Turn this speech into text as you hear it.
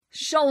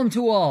Shalom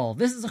to all!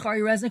 This is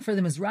Zachari Reznik for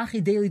the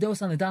Mizrahi Daily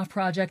Dose on the Daf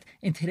Project.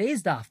 In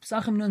today's Daf,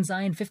 Psachim Nun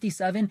Zayin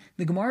 57,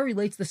 the Gemara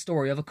relates the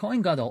story of a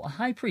Kohen Gadol, a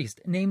high priest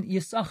named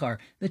Yisachar,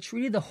 that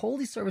treated the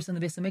holy service in the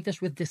Beis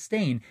HaMikdash with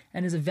disdain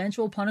and his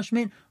eventual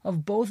punishment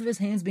of both of his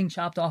hands being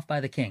chopped off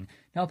by the king.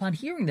 Now upon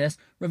hearing this,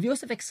 Rav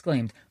Yosef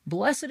exclaimed,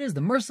 "Blessed is the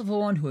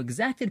merciful one who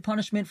exacted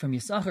punishment from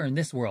Yisachar in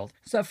this world."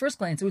 So at first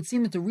glance, it would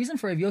seem that the reason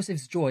for Rav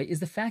Yosef's joy is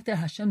the fact that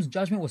Hashem's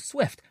judgment was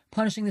swift,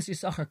 punishing this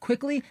Yisachar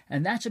quickly,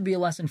 and that should be a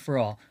lesson for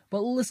all.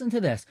 But listen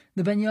to this.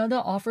 The Ben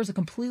Yehuda offers a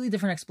completely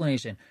different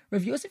explanation.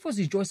 Rav Yosef was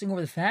rejoicing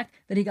over the fact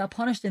that he got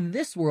punished in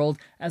this world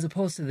as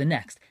opposed to the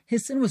next.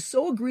 His sin was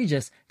so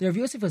egregious that Rav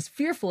Yosef was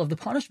fearful of the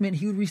punishment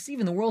he would receive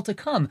in the world to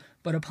come.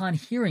 But upon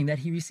hearing that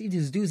he received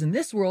his dues in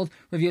this world,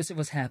 Rav Yosef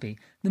was happy.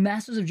 The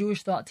masters of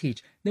Jewish thought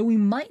teach that we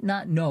might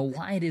not know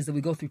why it is that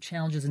we go through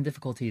challenges and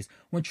difficulties.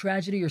 When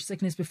tragedy or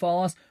sickness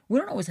befall us, we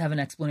don't always have an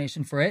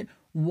explanation for it.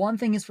 One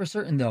thing is for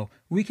certain though,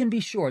 we can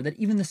be sure that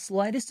even the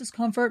slightest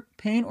discomfort,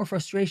 pain, or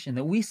frustration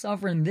that we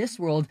suffer in this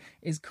world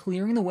is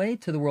clearing the way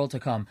to the world to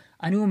come.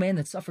 I knew a man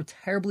that suffered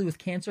terribly with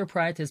cancer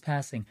prior to his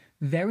passing.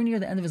 Very near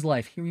the end of his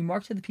life, he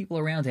remarked to the people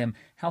around him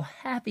how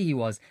happy he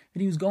was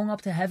that he was going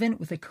up to heaven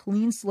with a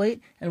clean slate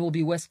and will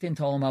be whisked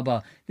into Olam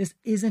Haba. This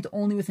isn't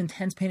only with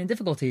intense pain and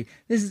difficulty,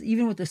 this is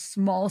even with the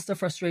smallest of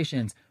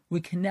frustrations.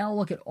 We can now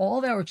look at all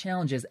of our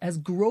challenges as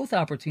growth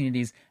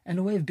opportunities and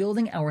a way of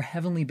building our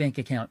heavenly bank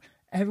account.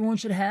 Everyone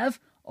should have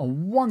a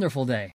wonderful day.